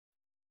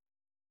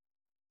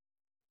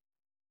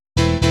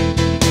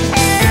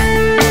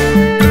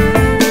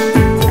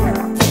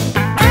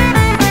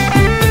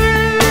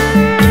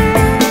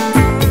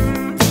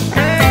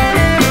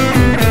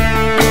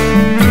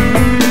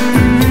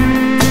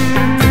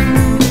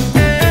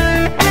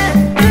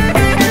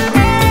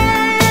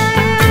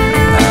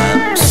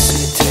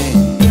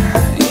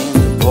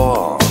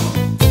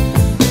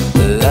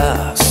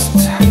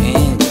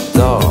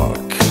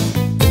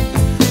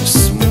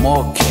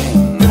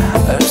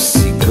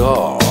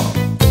go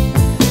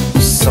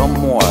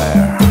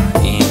somewhere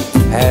in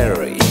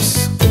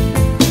Paris,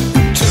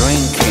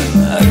 drinking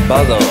a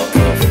bottle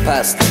of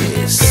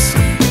pastis,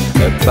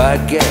 a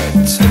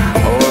baguette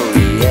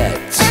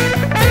oreette,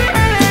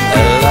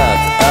 a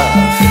lot of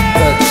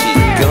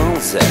petite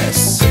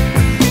gonzesses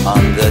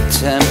on the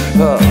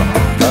tempo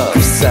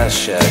of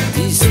Sasha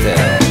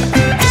Distel.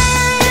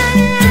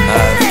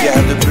 I've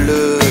got the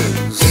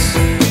blues,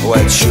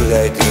 what should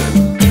I do?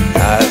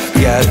 I've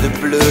got the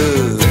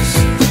blues,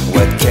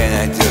 what can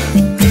I do?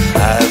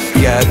 I've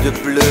got the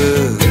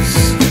blues,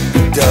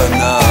 don't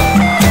know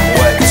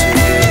what to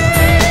do.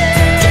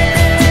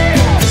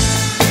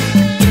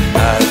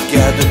 I've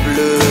got the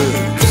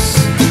blues,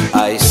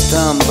 I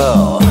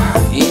stumble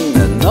in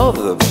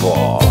another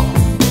bar,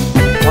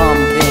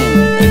 pumping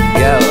a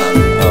gallon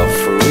of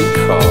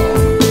recall,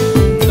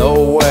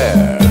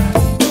 nowhere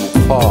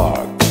to park.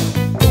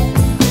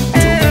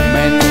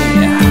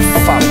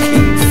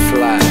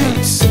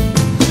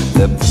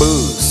 The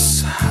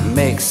booze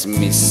makes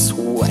me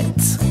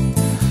sweat.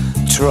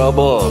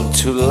 Trouble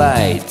to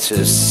light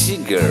a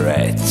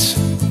cigarette.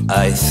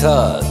 I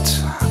thought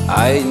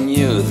I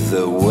knew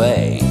the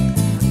way.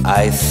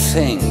 I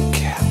think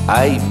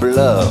I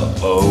blow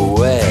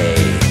away.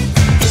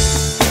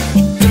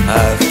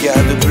 I've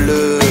got the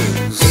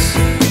blues,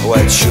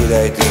 what should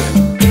I do?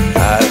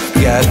 I've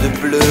got the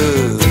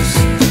blues,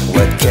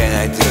 what can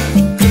I do?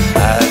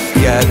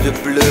 I've got the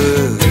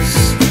blues.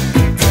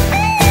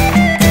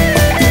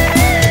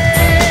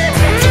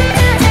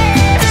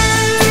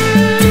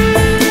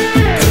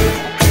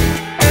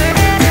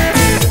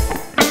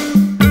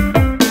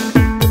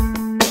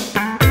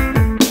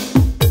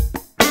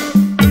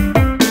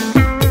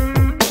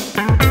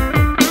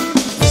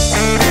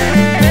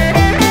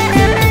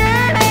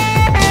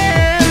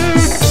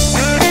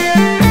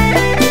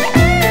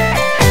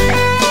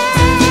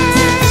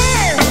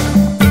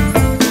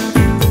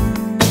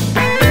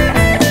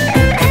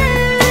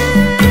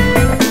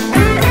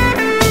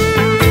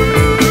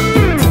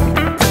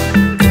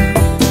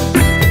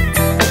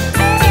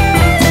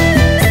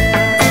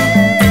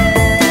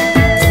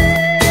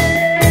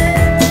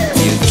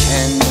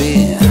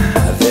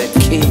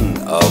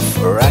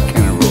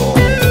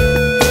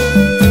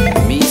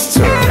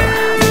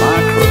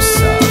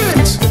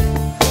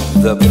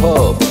 The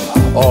Pope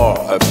or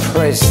a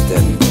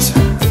president,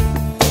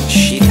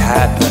 shit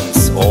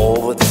happens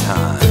all the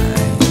time.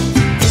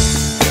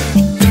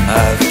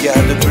 I've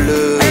got the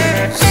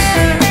blues,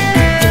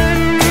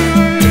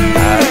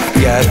 I've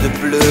got the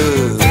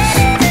blues,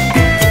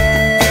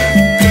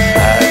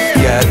 I've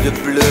got the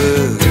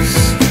blues.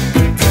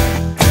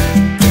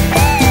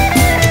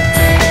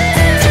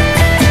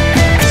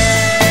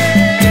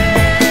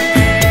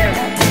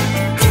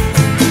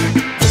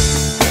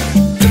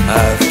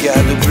 I've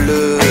got the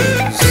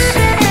blues,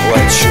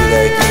 what should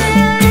I do?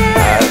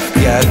 I've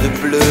got the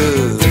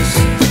blues,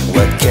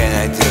 what can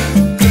I do?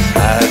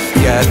 I've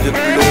got the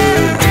blues.